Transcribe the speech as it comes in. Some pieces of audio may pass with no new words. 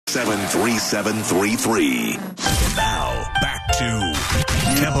73733. Now, back to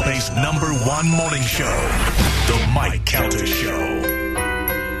Tampa Bay's #1 morning show, The Mike Calta Show.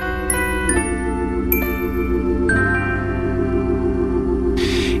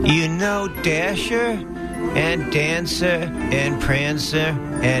 You know Dasher and Dancer and Prancer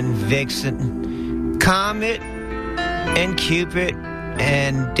and Vixen, Comet and Cupid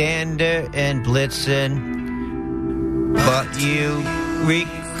and Dander and Blitzen, but you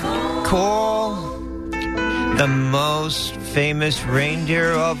recall the most famous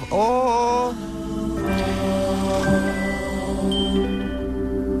reindeer of all.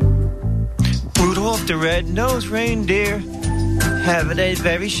 Rudolph the red-nosed reindeer have a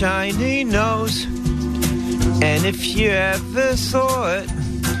very shiny nose, and if you ever saw it,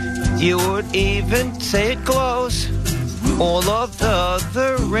 you would even say it glows. All of the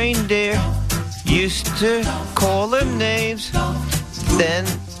other reindeer used to call him names, then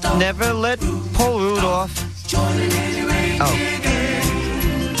never let poor Rudolph. Oh.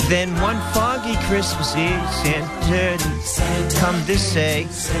 Then one foggy Christmas Eve, Santa come to say,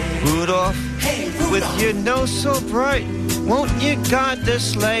 Rudolph, with your nose so bright, won't you guard the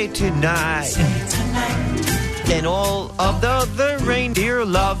sleigh tonight? Then all of the other reindeer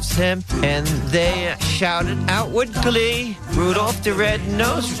loves him, and they shouted out with glee, Rudolph the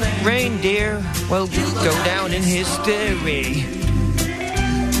red-nosed reindeer will go down in history.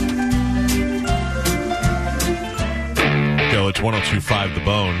 Yo, it's 102.5 The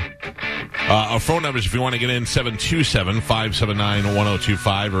Bone. Our phone numbers, if you want to get in,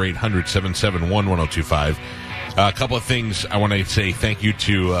 727-579-1025 or 800-771-1025. A couple of things I want to say thank you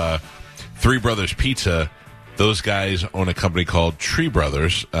to Three Brothers Pizza. Those guys own a company called Tree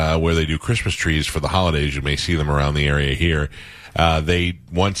Brothers, where they do Christmas trees for the holidays. You may see them around the area here. They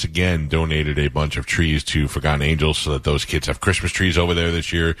once again donated a bunch of trees to Forgotten Angels so that those kids have Christmas trees over there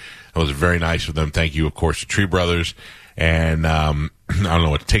this year. It was very nice of them. Thank you, of course, to Tree Brothers. And I don't know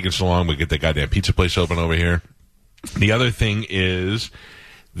what's taking so long. We get that goddamn pizza place open over here. The other thing is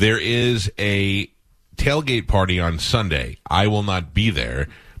there is a tailgate party on Sunday. I will not be there,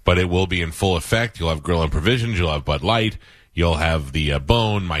 but it will be in full effect. You'll have Grill and Provisions. You'll have Bud Light. You'll have the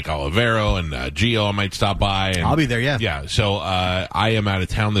Bone, Mike Olivero, and Gio might stop by. And, I'll be there, yeah. Yeah, so I am out of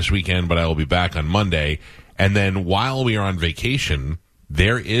town this weekend, but I will be back on Monday. And then while we are on vacation,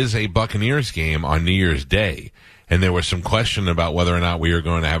 there is a Buccaneers game on New Year's Day. And there was some question about whether or not we are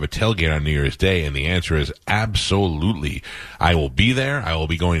going to have a tailgate on New Year's Day, and the answer is absolutely. I will be there. I will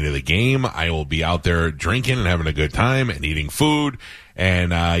be going to the game. I will be out there drinking and having a good time and eating food.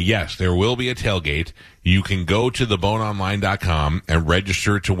 And, yes, there will be a tailgate. You can go to theboneonline.com and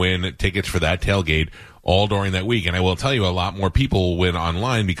register to win tickets for that tailgate all during that week. And I will tell you, a lot more people will win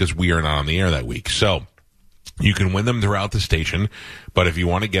online because we are not on the air that week. So you can win them throughout the station, but if you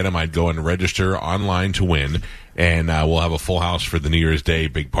want to get them, I'd go and register online to win, and we'll have a full house for the New Year's Day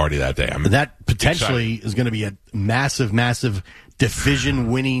big party that day. That potentially is going to be a massive, massive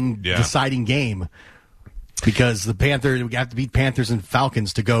division-winning, deciding game because the Panthers, we have to beat Panthers and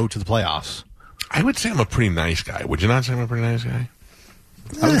Falcons to go to the playoffs. I would say I'm a pretty nice guy. Would you not say I'm a pretty nice guy?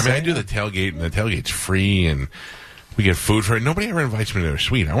 I do the tailgate, and the tailgate's free, and we get food for it. Nobody ever invites me to their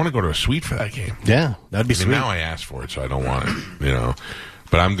suite. I want to go to a suite for that game. Yeah, that'd be sweet. Now I asked for it, so I don't want it,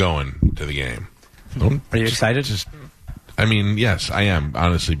 But I'm going to the game. Are you excited? Yes, I am,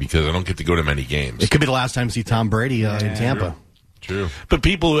 honestly, because I don't get to go to many games. It could be the last time to see Tom Brady in Tampa. True. But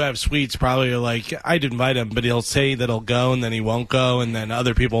people who have suites probably are like, I'd invite him, but he'll say that he'll go, and then he won't go, and then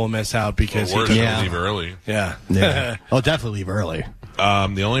other people will miss out because he'll leave early. Yeah. I'll definitely leave early.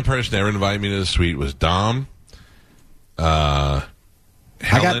 The only person that ever invited me to the suite was Dom, Helen.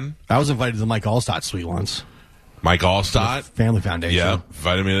 I was invited to the Mike Allstott suite once. Mike Allstott. Family Foundation. Yeah,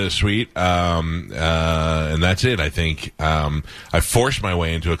 invited me to the suite. And that's it, I think. I forced my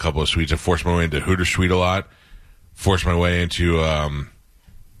way into a couple of suites. I forced my way into Hooters suite a lot. Forced my way into, I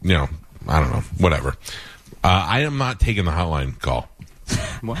don't know, whatever. I am not taking the hotline call.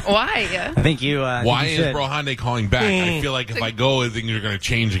 Why? I think you. Why is Brohande calling back? I feel like if I go, things are going to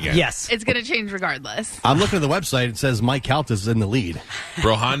change again. Yes. It's going to change regardless. I'm looking at the website. It says Mike Calta is in the lead.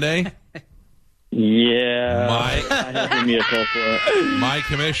 Brohande? Yeah. Give me a call for it. My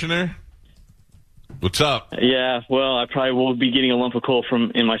commissioner? What's up? Yeah, well, I probably will be getting a lump of coal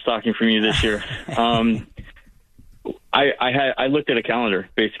in my stocking from you this year. I looked at a calendar,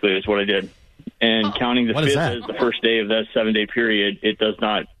 basically, is what I did. And counting the 5th as the first day of that 7-day period, it does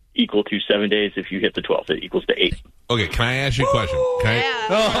not equal to 7 days. If you hit the 12th, it equals to 8. Okay, can I ask you a question?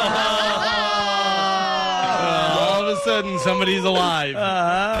 All of a sudden, somebody's alive. Can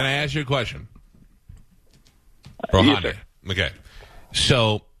I ask you a question? Yes, sir. Okay.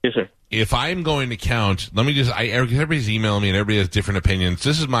 So Yes, sir. If I'm going to count, everybody's emailing me and everybody has different opinions.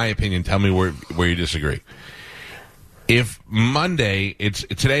 This is my opinion. Tell me where you disagree. If Monday,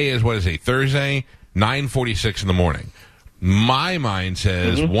 today is, what is it, Thursday, 9:46 in the morning. My mind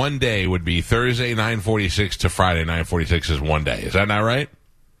says one day would be Thursday 9:46 to Friday 9:46 is one day. Is that not right?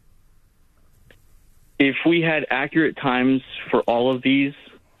 If we had accurate times for all of these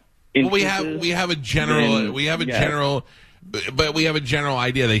instances, we have a general but we have a general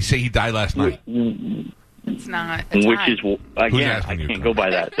idea. They say he died last night. It's not a which time. is again, I can't go by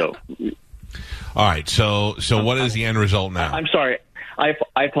that though. All right, so what is the end result now? I'm sorry. I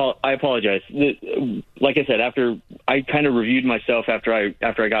apologize. Like I said, after I kind of reviewed myself after I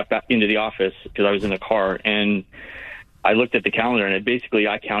got back into the office because I was in the car, and I looked at the calendar, and I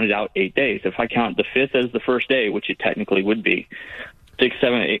counted out 8 days. If I count the 5th as the first day, which it technically would be, 6,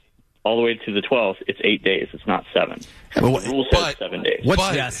 7, 8, all the way to the 12th, it's 8 days. It's not 7. The rule says 7 days.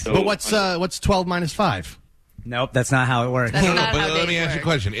 What's 12 minus 5? Nope, that's not how it works. But let me ask you a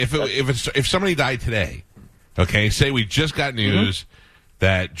question. If somebody died today, okay, say we just got news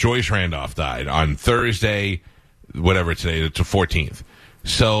that Joyce Randolph died on Thursday, whatever today, it's the 14th.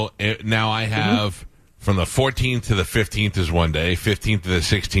 So now I have from the 14th to the 15th is one day, 15th to the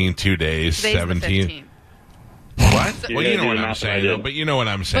 16th, 2 days, Today's 17th. What? Well, you know what I'm saying, though. But you know what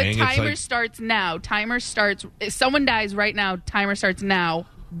I'm saying. But timer starts now. Timer starts. If someone dies right now, timer starts now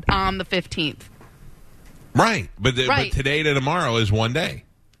on the 15th. Right. But today to tomorrow is one day.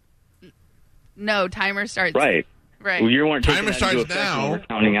 No, timer starts. Right. Right. Well, you weren't taking Timer that into starts effect now. when we're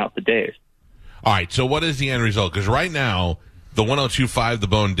counting out the days. All right, so what is the end result? Because right now, the 1025 The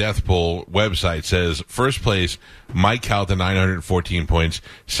Bone Death Poll website says first place, Mike Calta, 914 points.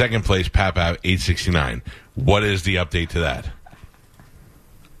 Second place, Pap 869. What is the update to that?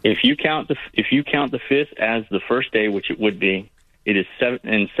 If you count the 5th as the first day, which it would be, it is 7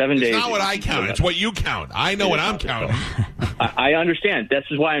 days. It's not what I count. It's what you count. I know what I'm counting. I understand. This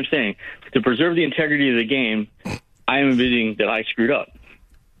is why I'm saying, to preserve the integrity of the game, I am admitting that I screwed up.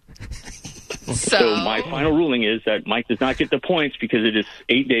 So my final ruling is that Mike does not get the points because it is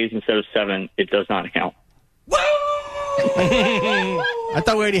 8 days instead of 7. It does not count. I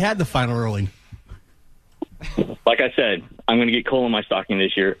thought we already had the final ruling. Like I said, I'm going to get coal in my stocking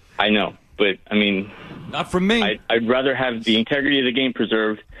this year. I know. But, I mean... Not from me. I'd rather have the integrity of the game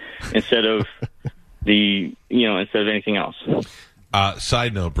preserved instead of instead of anything else.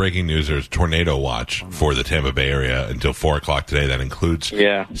 Side note, breaking news, there's tornado watch for the Tampa Bay area until 4 o'clock today. That includes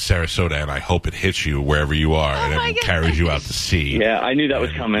Sarasota, and I hope it hits you wherever you are and it carries you out to sea. Yeah, I knew that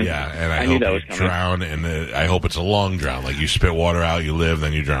was coming. Yeah, and I hope you drown, and I hope it's a long drown. Like you spit water out, you live,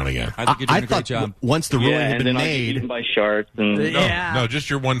 then you drown again. I think you're doing a great job. Once the ruling had been I'd made... get eaten by sharks. No, just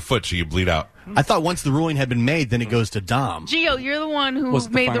your 1 foot so you bleed out. I thought once the ruling had been made, then it goes to Dom. Gio, you're the one who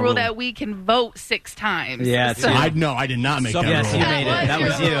made the rule that we can vote 6 times. Yeah, so. I did not make that rule. Yes, you made it. That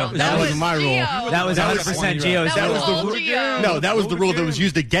was you. That was my rule. That was 100% Gio's. That was the rule. No, that was the rule that was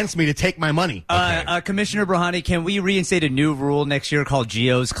used against me to take my money. Commissioner Brahani, can we reinstate a new rule next year called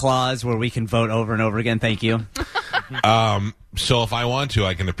Gio's Clause where we can vote over and over again? Thank you. So if I want to,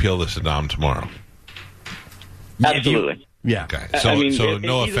 I can appeal this to Dom tomorrow. Absolutely. Yeah. Okay. So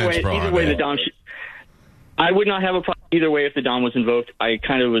no offense, bro. Either way, the Dom I would not have a problem either way if the Dom was invoked. I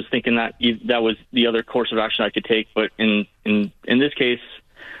kind of was thinking that was the other course of action I could take, but in this case,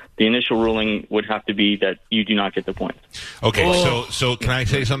 the initial ruling would have to be that you do not get the points. Okay, so can I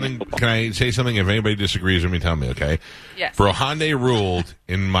say something? Can I say something? If anybody disagrees with me, tell me, okay? Yes. Brohande ruled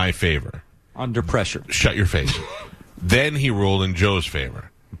in my favor. Under pressure. Shut your face. Then he ruled in Joe's favor.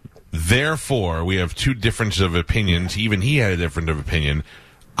 Therefore, we have two differences of opinions. Even he had a different of opinion.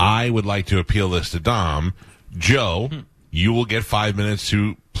 I would like to appeal this to Dom. Joe, you will get 5 minutes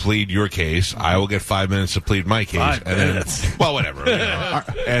to plead your case. I will get 5 minutes to plead my case. 5 minutes. Well, whatever.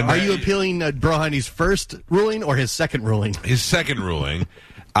 Are you appealing Brohandi's first ruling or his second ruling? His second ruling.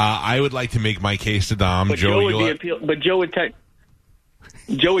 I would like to make my case to Dom. But Joe would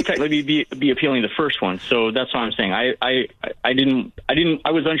technically be appealing the first one. So that's what I'm saying. I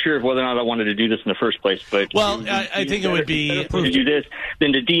was unsure of whether or not I wanted to do this in the first place. But I think it would be to do this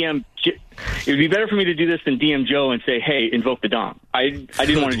than to DM. It would be better for me to do this than DM Joe and say, "Hey, invoke the Dom." I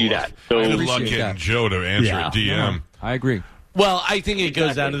didn't want to do that. So good luck getting Joe to answer a DM. I agree. Well, I think it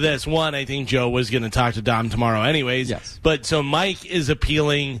goes down to this. One, I think Joe was going to talk to Dom tomorrow anyways. Yes. But so Mike is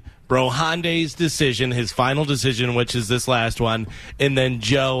appealing Brohande's decision, his final decision, which is this last one, and then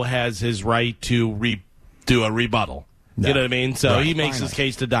Joe has his right to do a rebuttal. You know what I mean? So he makes his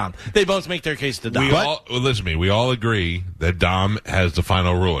case to Dom. They both make their case to Dom. Listen to me. We all agree that Dom has the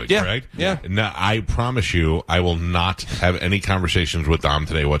final ruling, correct? Yeah. Now, I promise you, I will not have any conversations with Dom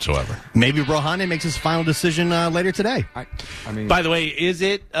today whatsoever. Maybe Brohane makes his final decision later today. I mean, by the way, is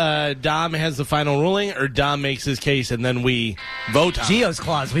it Dom has the final ruling, or Dom makes his case and then we vote on Geo's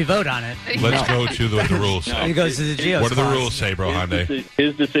clause. We vote on it. Let's go to what the rules say. He goes to the Geo's What do the clause. rules say, Brohane?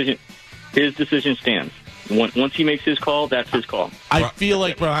 His decision stands. Once he makes his call, that's his call. I feel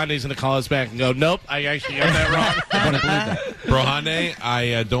like Brohane's going to call us back and go, nope, I actually got that wrong. I want to believe that. Brohane,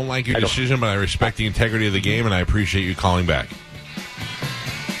 I don't like your decision, but I respect the integrity of the game, and I appreciate you calling back.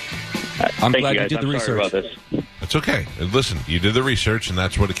 I'm glad you did the research. Sorry about this. It's okay. Listen, you did the research, and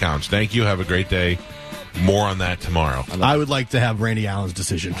that's what it counts. Thank you. Have a great day. More on that tomorrow. I would like to have Randy Allen's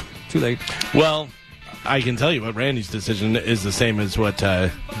decision. Too late. Well, I can tell you what Randy's decision is the same as what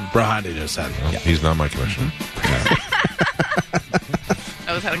Brohane just said. Well, he's not my commissioner.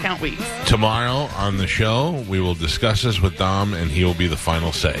 Knows how to count weeks. Tomorrow on the show, we will discuss this with Dom, and he will be the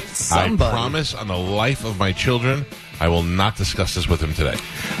final say. I promise on the life of my children, I will not discuss this with him today.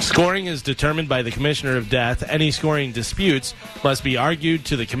 Scoring is determined by the Commissioner of Death. Any scoring disputes must be argued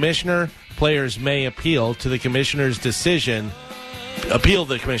to the Commissioner. Players may appeal the Commissioner's decision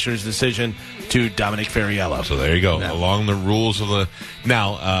to Dominic Ferriello. So there you go. Yeah. Along the rules of the...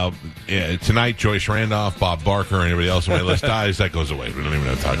 Now, tonight, Joyce Randolph, Bob Barker, and anybody else on my list dies. That goes away. We don't even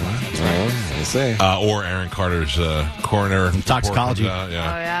have to talk about it. We'll see. Or Aaron Carter's coroner. Toxicology. Oh,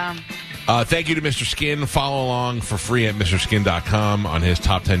 yeah. Thank you to Mr. Skin. Follow along for free at MrSkin.com on his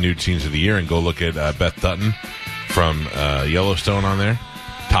top 10 nude scenes of the year. And go look at Beth Dutton from Yellowstone on there.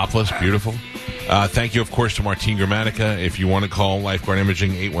 Topless, beautiful. Thank you, of course, to Martine Gramatica. If you want to call Lifeguard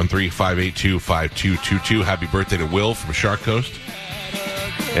Imaging, 813-582-5222. Happy birthday to Will from Shark Coast.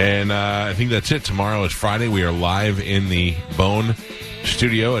 And I think that's it. Tomorrow is Friday. We are live in the Bone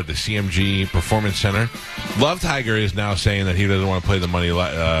studio at the CMG Performance Center. Love Tiger is now saying that he doesn't want to play the money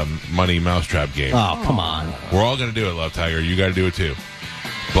mousetrap game. Oh, come on. We're all going to do it, Love Tiger. You got to do it, too.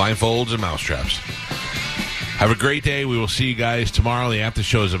 Blindfolds and mousetraps. Have a great day. We will see you guys tomorrow. The after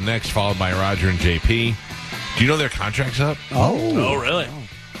show is up next, followed by Roger and JP. Do you know their contract's up? Oh, really?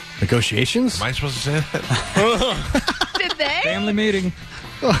 Negotiations? Am I supposed to say that? Did they? Family meeting.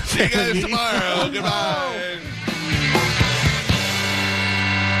 See you guys tomorrow. Goodbye.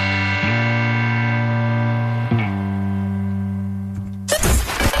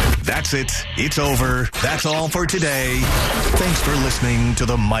 That's it. It's over. That's all for today. Thanks for listening to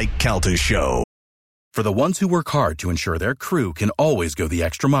the Mike Calta Show. For the ones who work hard to ensure their crew can always go the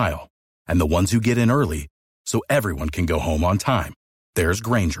extra mile, and the ones who get in early so everyone can go home on time, there's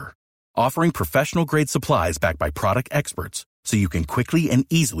Grainger, offering professional-grade supplies backed by product experts so you can quickly and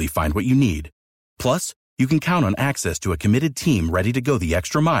easily find what you need. Plus, you can count on access to a committed team ready to go the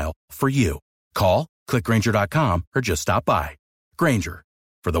extra mile for you. Call, click Grainger.com, or just stop by. Grainger,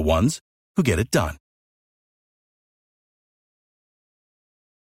 for the ones who get it done.